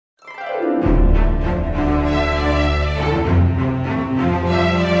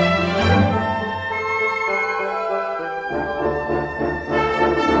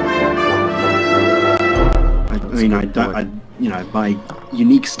mean, I don't, you know, my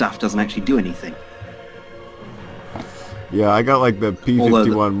unique stuff doesn't actually do anything. Yeah, I got like the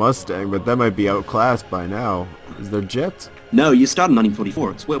P-51 Mustang, but that might be outclassed by now. Is there jets? No, you start in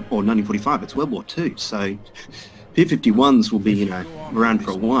 1944, it's or 1945, it's World War II, so P-51s will be, you know, around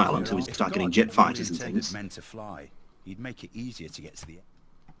for a while until we start getting jet fighters and things. Meant to fly. You'd make it easier to get to the...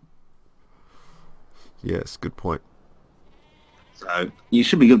 Yes, good point. So, you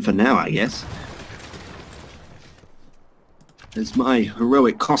should be good for now, I guess. As my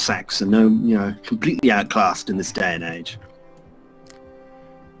heroic Cossacks are no, you know, completely outclassed in this day and age.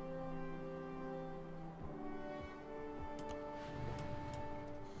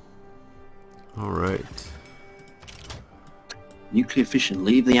 All right. Nuclear fission,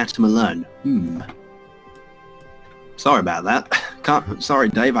 leave the atom alone. Sorry about that. Can't. Sorry,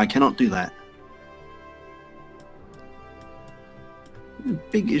 Dave, I cannot do that.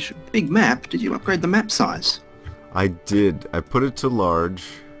 Big map. Did you upgrade the map size? I did. I put it to large,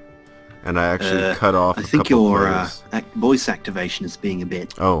 and I actually cut off a couple I think your players. voice activation is being a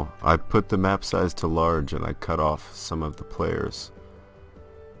bit... Oh, I put the map size to large, and I cut off some of the players.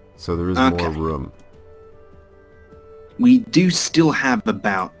 So there is more room. We do still have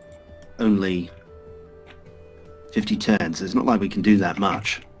about only 50 turns. It's not like we can do that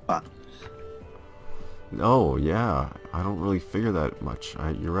much, but... Oh, yeah. I don't really figure that much.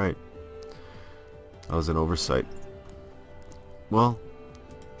 You're right. That was an oversight. Well,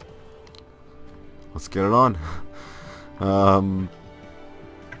 let's get it on.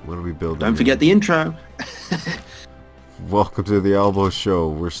 What are we building? Don't forget the intro. Welcome to the Alboe Show.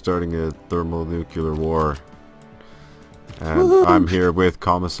 We're starting a thermonuclear war. And I'm here with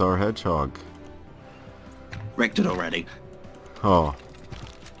Kommissar Hedgehog. Wrecked it already. Oh.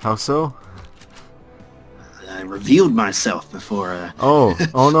 How so? I revealed myself before... Oh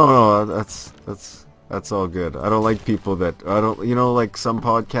no, that's all good. I don't like people that... you know, like some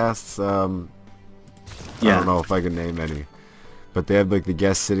podcasts, I don't know if I can name any. But they have like the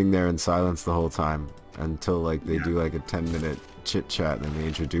guest sitting there in silence the whole time until like they do like a 10-minute chit chat and then they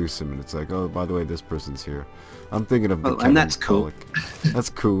introduce him and it's like, oh, by the way, this person's here. I'm thinking of the and that's cool. That's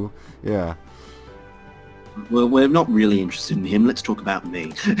cool, yeah. Well, we're not really interested in him. Let's talk about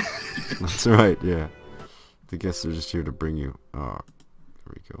me. That's right, yeah. The guests are just here to bring you... Oh,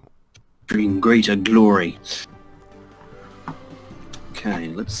 there we go. Bring greater glory. Okay,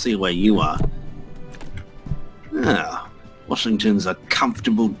 let's see where you are. Ah, Washington's a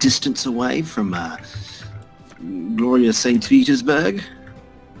comfortable distance away from glorious St. Petersburg.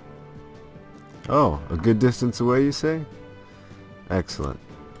 Oh, a good distance away, you say? Excellent.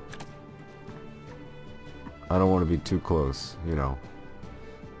 I don't want to be too close, you know.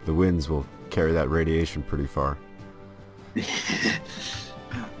 The winds will carry that radiation pretty far.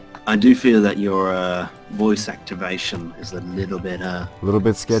 I do feel that your voice activation is a little bit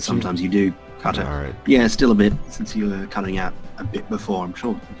sketchy. Sometimes you do cut it. All right. Yeah, still a bit, since you were cutting out a bit before. I'm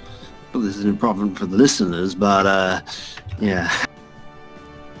sure this is important for the listeners, but yeah.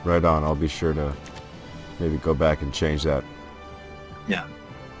 Right on. I'll be sure to maybe go back and change that. Yeah.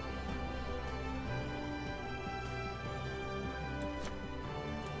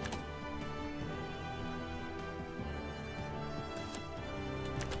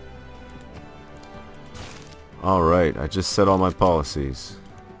 Alright, I just set all my policies.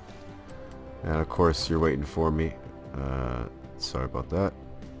 And of course you're waiting for me. Sorry about that.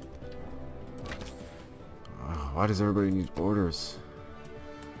 Why does everybody need orders?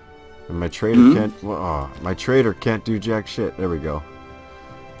 And my trader can't... Well, oh, my trader can't do jack shit. There we go.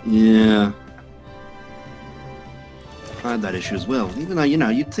 Yeah. I had that issue as well. Even though, you know,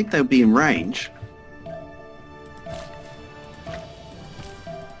 you'd think they would be in range.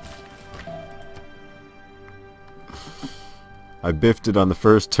 I biffed it on the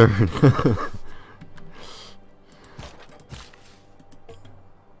first turn. There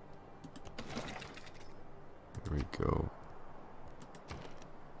we go.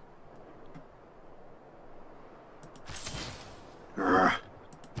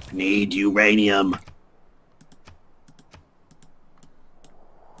 Need uranium.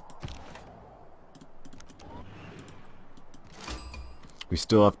 We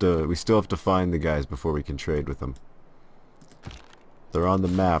still have to find the guys before we can trade with them. They're on the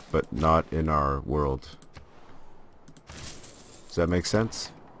map, but not in our world. Does that make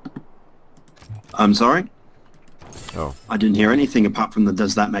sense? I'm sorry? Oh. I didn't hear anything apart from the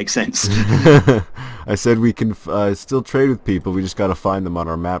does that make sense? I said we can still trade with people, we just gotta find them on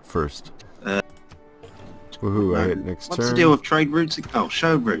our map first. Woohoo, I hit next turn. What's the deal with trade routes? Oh,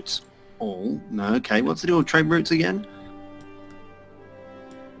 show routes. All? No, okay. What's the deal with trade routes again?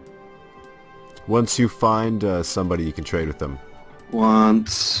 Once you find somebody, you can trade with them.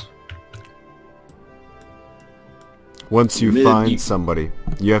 Once you find somebody,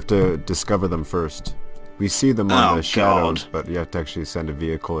 you have to discover them first. We see them on the shadows, but you have to actually send a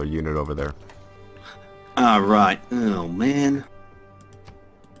vehicle or unit over there. Ah, right. Oh, man.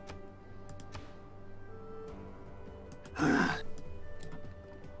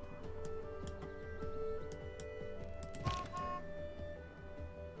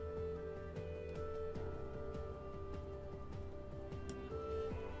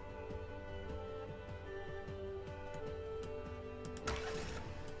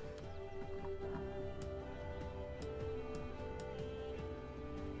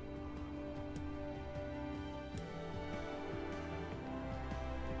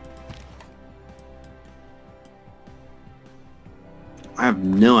 I have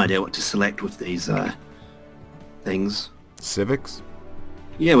no idea what to select with these things. Civics?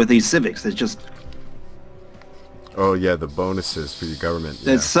 Yeah, with these civics, there's just... Oh yeah, the bonuses for your government.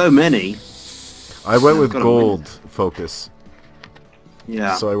 There's so many. I went with gold focus.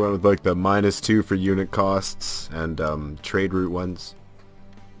 Yeah. So I went with like the -2 for unit costs and trade route ones.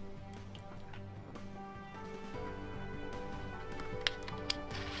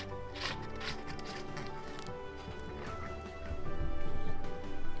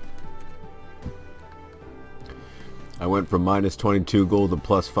 I went from -22 gold to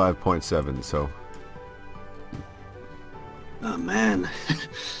 +5.7, so... Oh, man.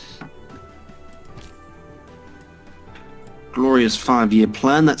 Glorious 5-year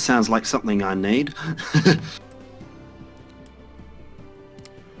plan. That sounds like something I need.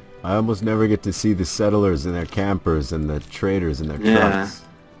 I almost never get to see the settlers and their campers and the traders and their trucks.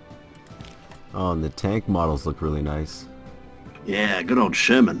 Oh, and the tank models look really nice. Yeah, good old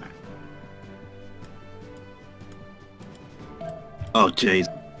Sherman. Oh, jeez.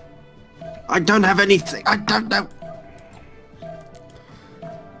 I don't have anything. I don't know.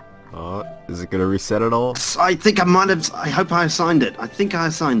 Oh, is it going to reset at all? I think I might have... I hope I assigned it. I think I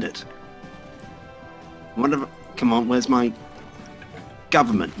assigned it. Whatever. Come on, where's my...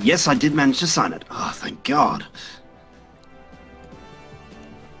 government? Yes, I did manage to sign it. Oh, thank God.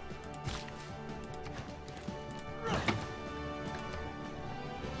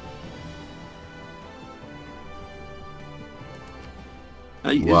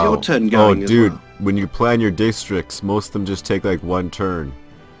 Is your turn going? Oh, dude, when you plan your districts, most of them just take like one turn.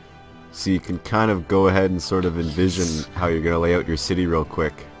 So you can kind of go ahead and sort of envision how you're going to lay out your city real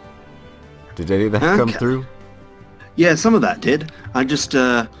quick. Did any of that come through? Yeah, some of that did. I just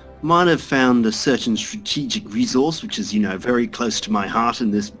might have found a certain strategic resource, which is, you know, very close to my heart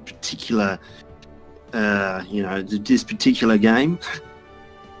in this particular, you know, this particular game.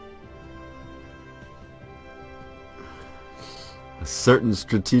 A certain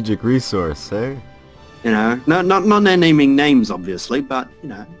strategic resource, eh? You know, not naming names, obviously, but, you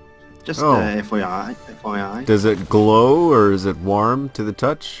know, just FYI, FYI. Does it glow or is it warm to the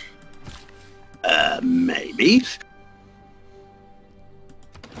touch? Maybe.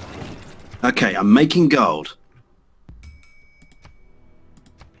 Okay, I'm making gold.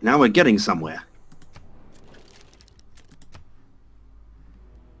 Now we're getting somewhere.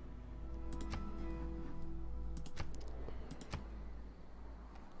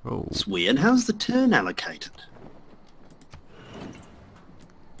 Oh. It's weird. How's the turn allocated?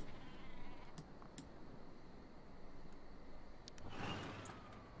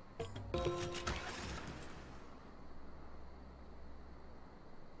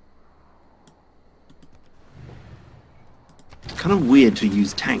 It's kind of weird to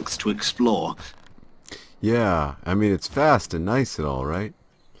use tanks to explore. Yeah, I mean, it's fast and nice and all, right?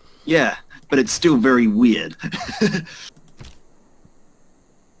 Yeah, but it's still very weird.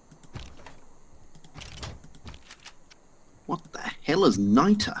 What the hell is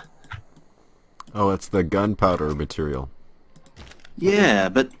niter? Oh, it's the gunpowder material. Yeah,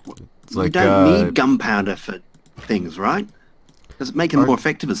 but it's you like, don't need gunpowder for things, right? Does it make them more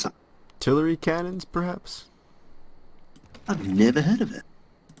effective or something? Artillery cannons, perhaps? I've never heard of it.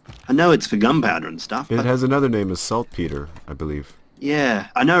 I know it's for gunpowder and stuff. It has another name as saltpeter, I believe. Yeah,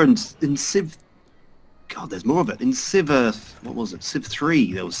 I know in Civ... God, there's more of it. In Civ... what was it? Civ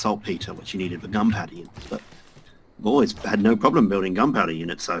 3, there was saltpeter, which you needed for gunpowder units, but I've always had no problem building gunpowder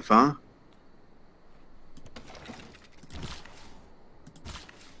units so far.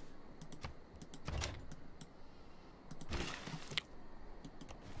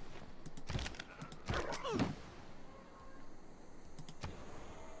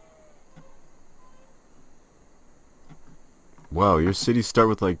 Wow, your cities start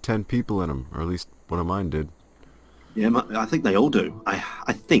with like 10 people in them, or at least one of mine did. Yeah, I think they all do.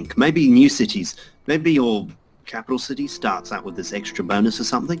 I think maybe new cities, maybe your capital city starts out with this extra bonus or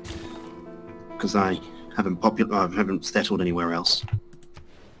something. Because I haven't settled anywhere else.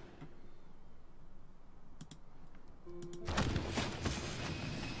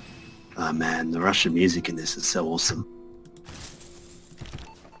 Oh man, the Russian music in this is so awesome.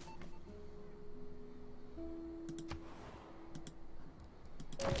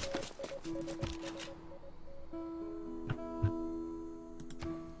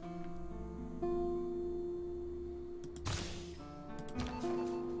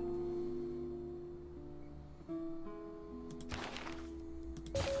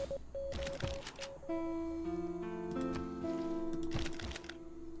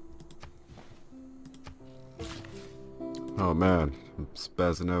 Oh man, I'm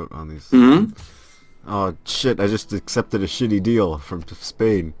spazzing out on these. Mm-hmm. Oh shit, I just accepted a shitty deal from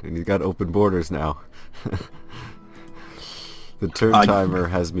Spain, and he's got open borders now. The turn timer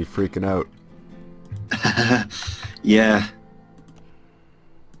has me freaking out. Yeah.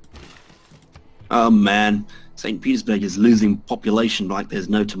 Oh man, St. Petersburg is losing population like there's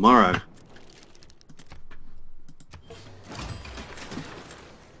no tomorrow.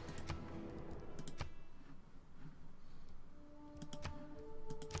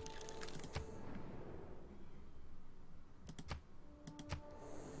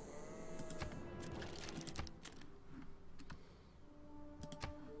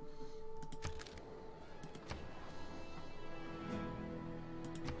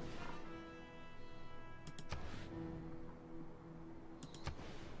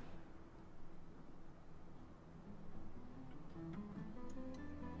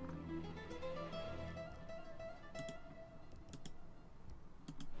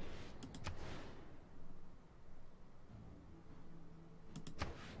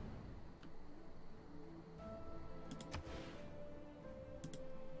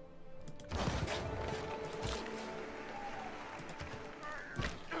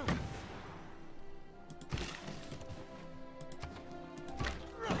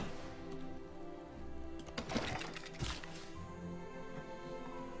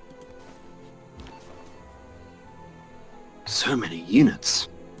 So many units.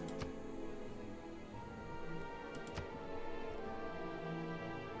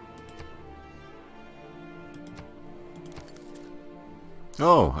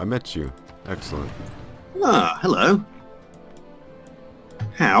 Oh, I met you. Excellent. Ah, hello.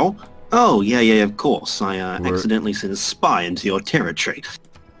 How? Oh, yeah, of course. I accidentally sent a spy into your territory.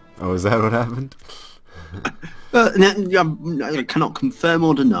 Oh, is that what happened? Now, I cannot confirm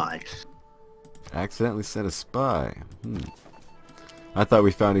or deny. Accidentally sent a spy. I thought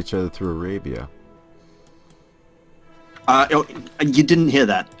we found each other through Arabia. You didn't hear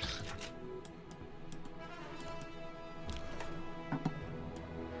that.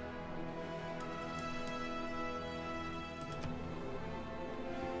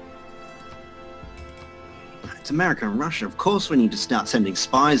 It's America and Russia. Of course we need to start sending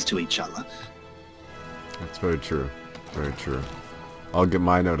spies to each other. That's very true. Very true. I'll get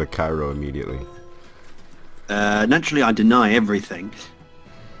mine out of Cairo immediately. Naturally, I deny everything.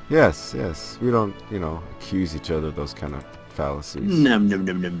 Yes. We don't, accuse each other of those kind of fallacies. No. We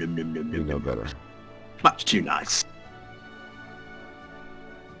know better. Much too nice.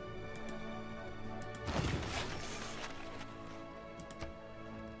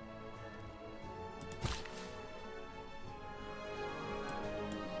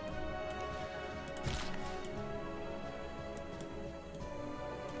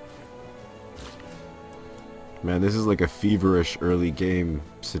 Man, this is like a feverish early game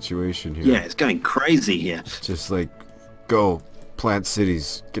situation here. Yeah, it's going crazy here. Just like, go, plant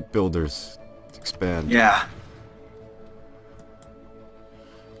cities, get builders, expand. Yeah.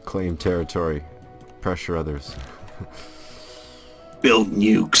 Claim territory, pressure others. Build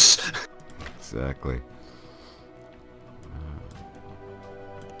nukes. Exactly.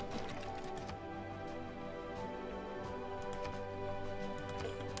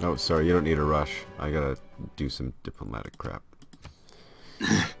 Oh, sorry, you don't need a rush. I gotta do some diplomatic crap. You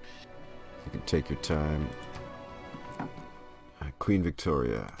can take your time. Queen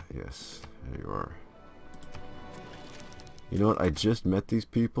Victoria, yes, there you are. You know what, I just met these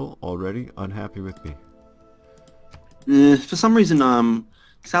people already, unhappy with me. For some reason,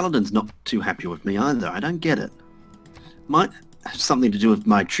 Saladin's not too happy with me either. I don't get it. Might have something to do with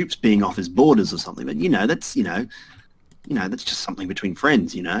my troops being off his borders or something, but that's, that's just something between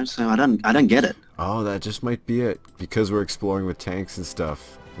friends, so I don't get it. Oh, that just might be it. Because we're exploring with tanks and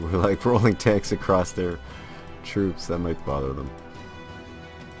stuff. We're like rolling tanks across their troops. That might bother them.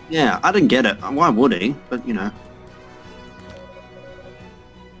 Yeah, I didn't get it. Why would he? But,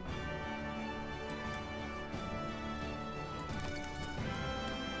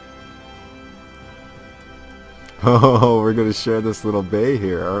 Oh, we're gonna share this little bay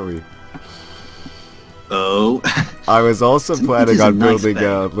here, aren't we? Oh. I was also planning on nice building bay.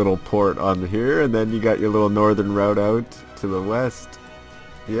 a little port on here, and then you got your little northern route out to the west.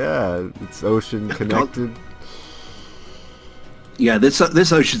 Yeah, it's ocean connected. Yeah, this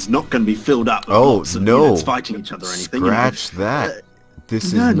ocean's not going to be filled up with Oh, lots of no. units fighting each other or anything. Scratch that.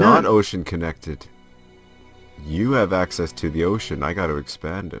 This no, is not no. ocean connected. You have access to the ocean. I got to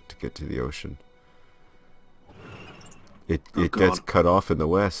expand it to get to the ocean. It gets God. cut off in the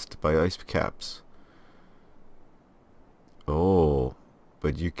west by ice caps. Oh,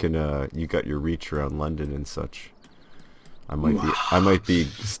 but you can you got your reach around London and such. I might be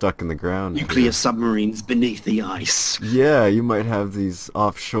stuck in the ground. Nuclear here. submarines beneath the ice. Yeah, you might have these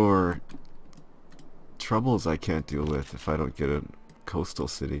offshore troubles I can't deal with if I don't get a coastal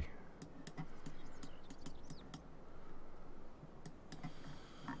city.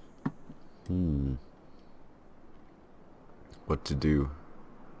 What to do?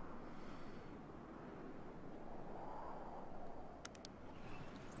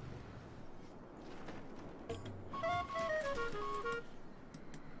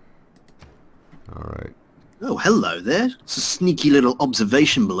 Alright. Oh, hello there. It's a sneaky little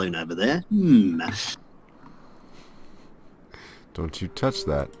observation balloon over there. Don't you touch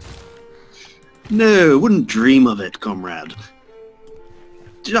that. No, wouldn't dream of it, comrade.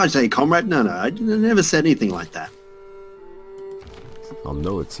 Did I say comrade? No, I never said anything like that. I'll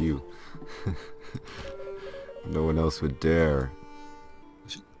know it's you. No one else would dare.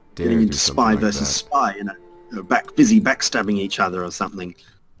 Getting do into something spy like versus that. spy, busy backstabbing each other or something.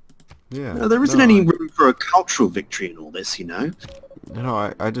 Yeah. No, there isn't any room for a cultural victory in all this, you know.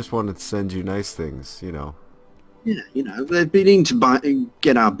 No, I just wanted to send you nice things, you know. Yeah, you know, we've been needing to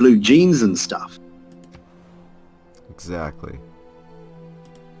get our blue jeans and stuff. Exactly.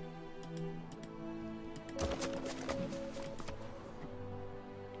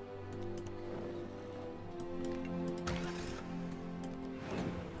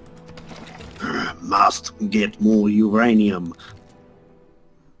 Must get more uranium.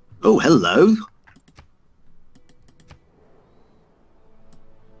 Oh, hello.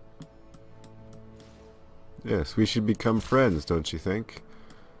 Yes, we should become friends, don't you think?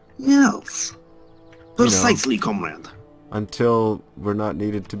 Yes. Precisely, comrade. Until we're not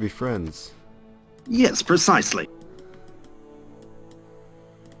needed to be friends. Yes, precisely.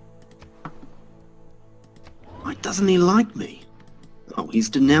 Why doesn't he like me? Oh, he's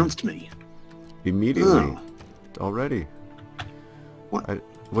denounced me. Immediately. Oh. Already. What?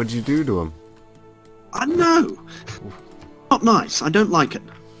 What'd you do to him? I know. Not nice. I don't like it.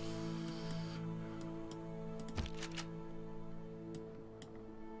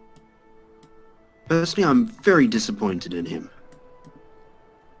 Personally, I'm very disappointed in him.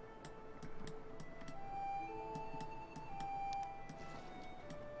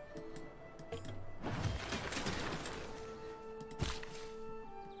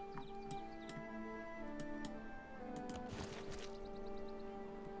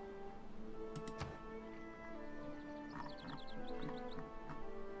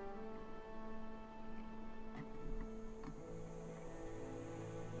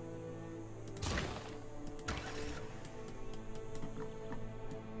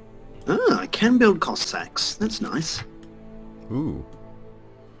 Ah, I can build Cossacks. That's nice. Ooh.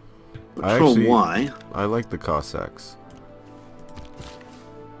 Not sure why. I like the Cossacks.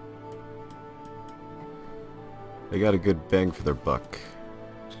 They got a good bang for their buck.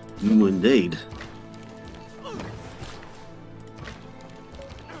 Indeed.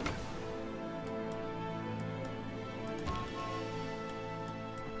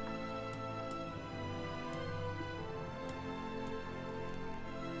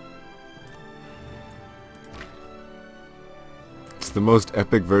 It's the most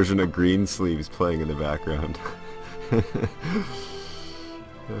epic version of Green Sleeves playing in the background.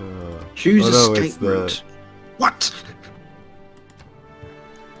 Choose no, escape it's the- route. What?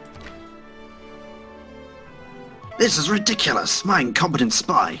 This is ridiculous. My incompetent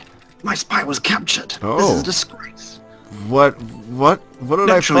spy. My spy was captured. This Oh. is a disgrace. What did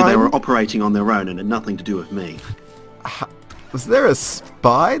Naturally, I they find? were operating on their own and had nothing to do with me. Was there a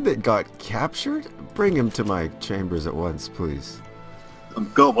spy that got captured? Bring him to my chambers at once, please. Oh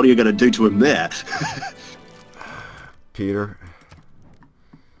God, what are you going to do to him there? Peter.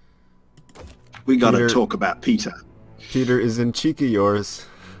 We got to Peter- talk about Peter. Peter is in cheeky yours.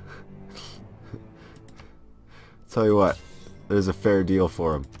 Tell you what, there's a fair deal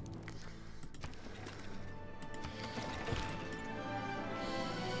for him.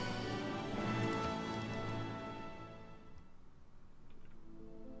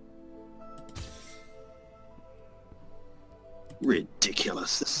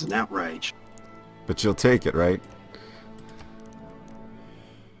 Ridiculous. This is an outrage. But you'll take it, right?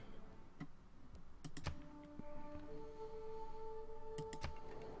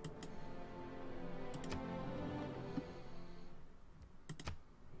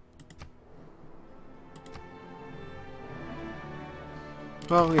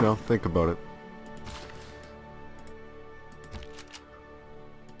 Well, you know, think about it.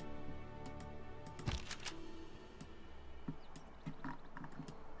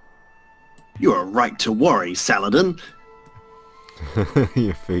 You are right to worry, Saladin.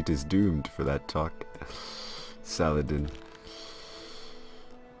 Your fate is doomed for that talk, Saladin.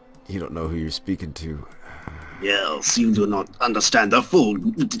 You don't know who you're speaking to. Yes, you do not understand the full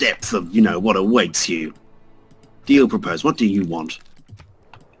depth of, you know, what awaits you. Deal proposed. What do you want?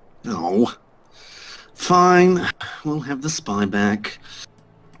 Oh. Fine. We'll have the spy back.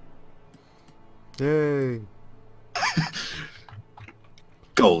 Yay.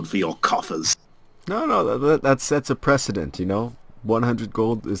 Gold for your coffers. No, that sets a precedent, you know? 100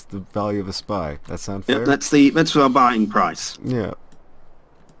 gold is the value of a spy. That sound fair? Yeah, that's our buying price. Yeah.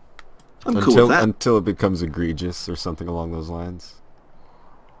 I'm cool with that. Until it becomes egregious or something along those lines.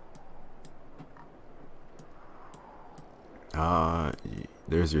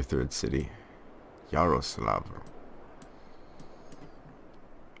 There's your third city. Yaroslav.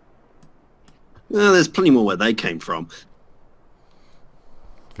 Well, there's plenty more where they came from.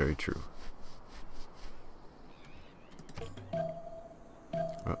 Very true.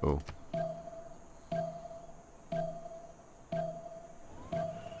 Uh-oh.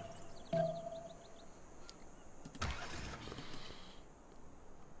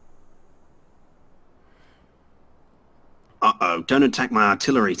 Uh-oh, don't attack my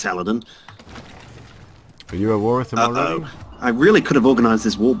artillery, Saladin. Are you at war with him already? I really could have organized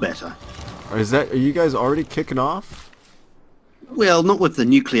this war better. Or are you guys already kicking off? Well, not with the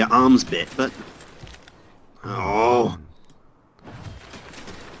nuclear arms bit, but... Oh.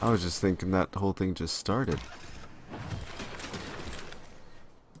 I was just thinking that whole thing just started.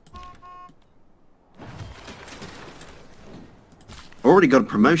 Already got a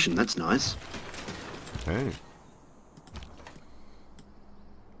promotion, that's nice. Hey.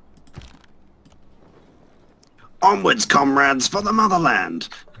 Onwards, comrades, for the motherland!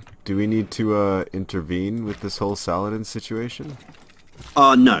 Do we need to intervene with this whole Saladin situation?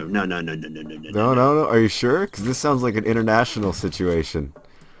 No. No. Are you sure? Because this sounds like an international situation.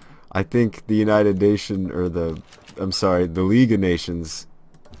 I think the United Nation, or the League of Nations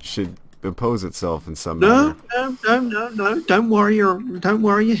should impose itself in some manner. No. Don't worry your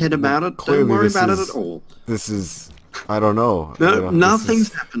head about it. Don't worry about it at all. This is... I don't know. No,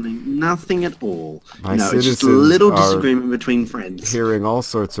 nothing's happening. Nothing at all. My it's just a little disagreement between friends. Hearing all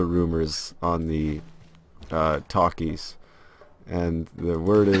sorts of rumors on the talkies, and the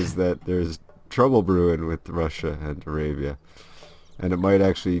word is that there's trouble brewing with Russia and Arabia, and it might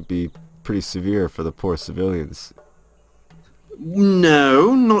actually be pretty severe for the poor civilians.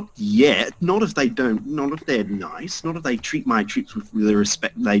 No, not yet. Not if they don't. Not if they're nice. Not if they treat my troops with the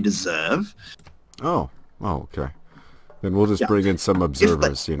respect they deserve. Oh, okay. Then we'll just bring in some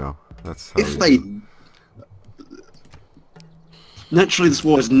observers, you know. That's how Naturally, this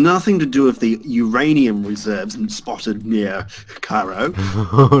war has nothing to do with the uranium reserves spotted near Cairo.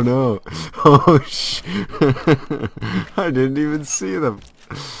 Oh, no. Oh, I didn't even see them.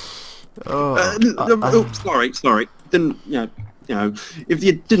 Oh. Sorry. Then, if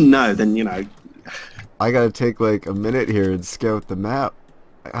you didn't know, then, I gotta take, like, a minute here and scout the map.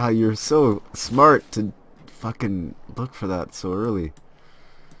 You're so smart to... fucking look for that so early.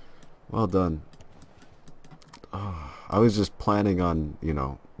 Well done. Oh, I was just planning on,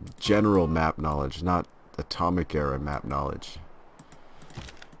 general map knowledge, not atomic era map knowledge.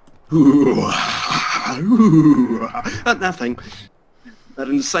 Nothing. That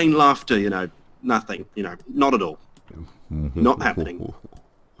insane laughter, nothing, not at all. Not happening.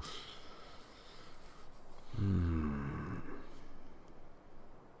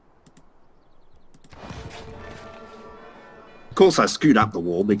 Of course, I screwed up the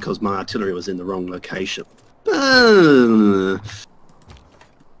wall because my artillery was in the wrong location. Yeah,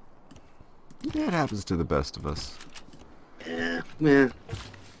 it happens to the best of us. Yeah.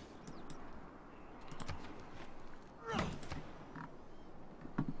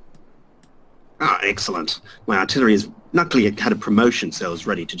 Ah, excellent. My artillery is luckily it had a promotion, so it was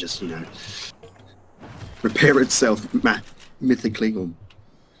ready to just, repair itself mythically, or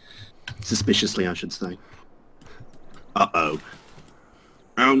suspiciously, I should say. Uh-oh.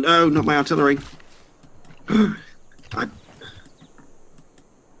 Oh no, not my artillery.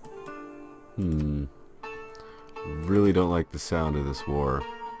 really don't like the sound of this war.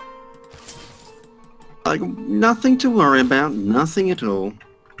 Like, nothing to worry about, nothing at all.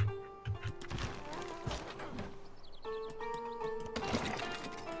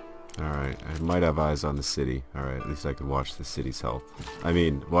 Alright, I might have eyes on the city. Alright, at least I can watch the city's health. I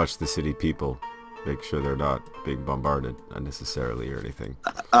mean, watch the city people. Make sure they're not being bombarded unnecessarily or anything.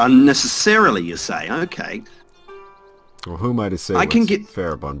 Unnecessarily, you say? Okay. Well, who am I to say I can what's get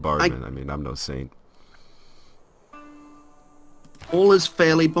fair bombardment? I mean, I'm no saint. all is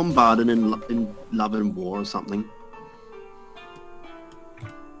fairly bombarded in love and war or something.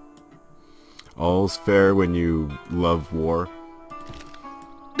 All's fair when you love war.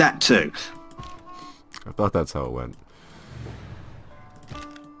 That too. I thought that's how it went.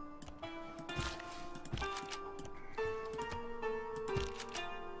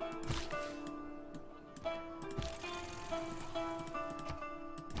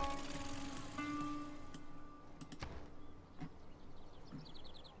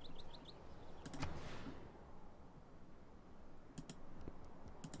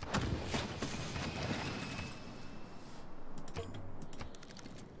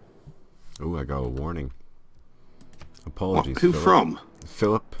 Oh, I got a warning. Apologies. Who Philip. from?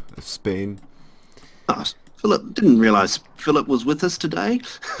 Philip of Spain. Oh, Philip, didn't realise Philip was with us today.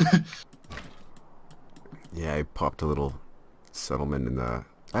 Yeah, I popped a little settlement in the...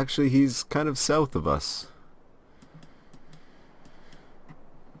 Actually, he's kind of south of us.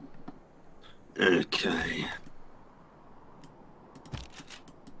 Okay.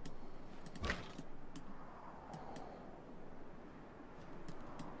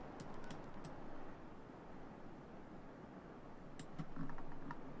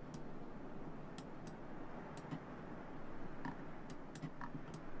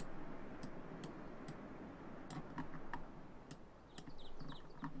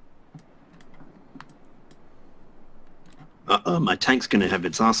 My tank's going to have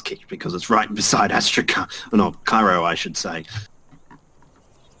its ass kicked because it's right beside Astraca. No, Cairo, I should say.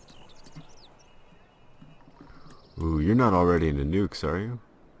 Ooh, you're not already into nukes, are you?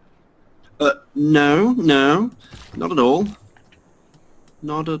 No, not at all.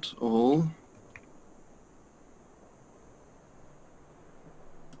 Not at all.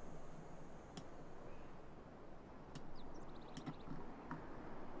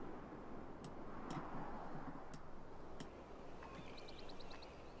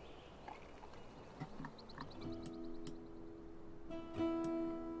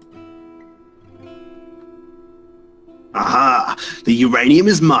 Aha! The uranium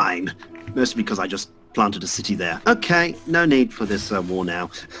is mine! Mostly because I just planted a city there. Okay, no need for this war now.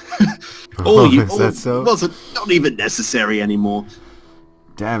 Is that so? Wasn't not even necessary anymore.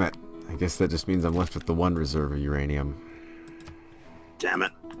 Damn it. I guess that just means I'm left with the one reserve of uranium. Damn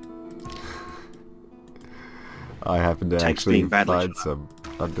it. I happen to Tank's actually being badly find some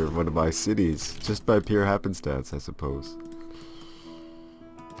under one of my cities, just by pure happenstance, I suppose.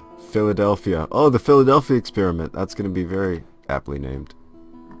 Philadelphia. Oh, the Philadelphia experiment. That's going to be very aptly named.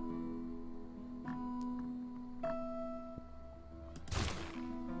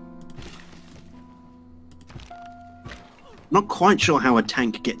 Not quite sure how a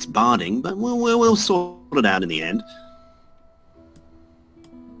tank gets barding, but we'll sort it out in the end.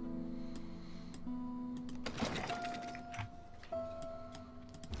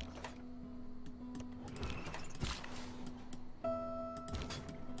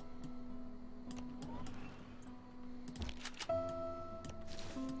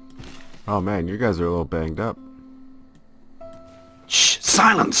 Oh man, you guys are a little banged up. Shh!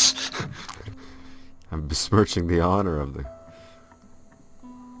 Silence! I'm besmirching the honor of the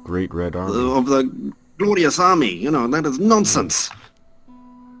Great Red Army. Of the glorious army, you know, that is nonsense.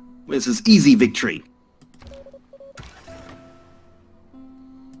 Where's this easy victory?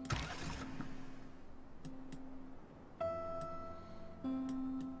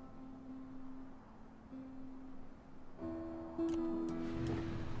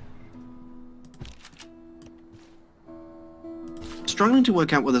 Struggling to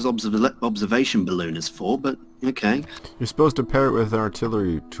work out what this observation balloon is for, but okay. You're supposed to pair it with an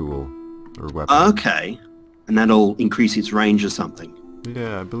artillery tool or weapon. Okay. And that'll increase its range or something.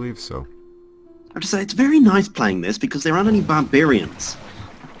 Yeah, I believe so. I have to say, it's very nice playing this because there aren't any barbarians.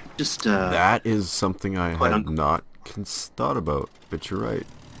 Just, That is something I quite had not thought about, but you're right.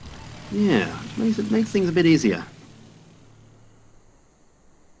 yeah, it makes things a bit easier.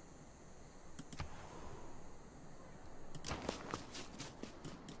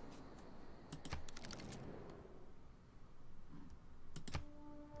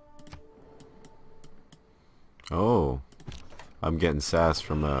 Oh, I'm getting sass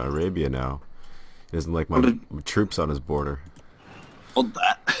from Arabia now. He doesn't like my troops on his border. Odd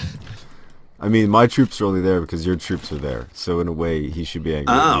that. I mean, my troops are only there because your troops are there. So in a way, he should be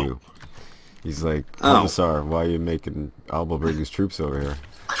angry at you. He's like, Kommissar, why are you making Alboe bring his troops over here?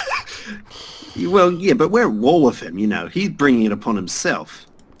 Well, yeah, but we're at war with him, you know. He's bringing it upon himself.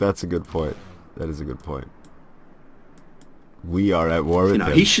 That's a good point. That is a good point. We are at war with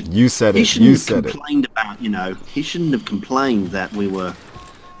him. He should, you said he it. shouldn't You have said complained about, you know, he shouldn't have complained that we were...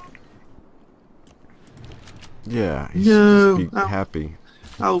 Yeah, he should just be happy.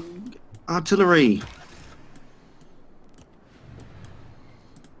 Oh, artillery.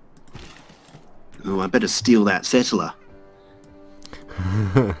 Oh, I better steal that settler.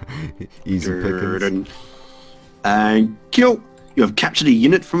 Easy pickings. And kill. You have captured a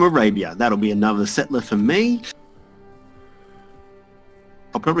unit from Arabia. That'll be another settler for me.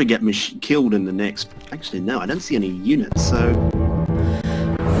 I'll probably get killed in the next... Actually, no, I don't see any units, so...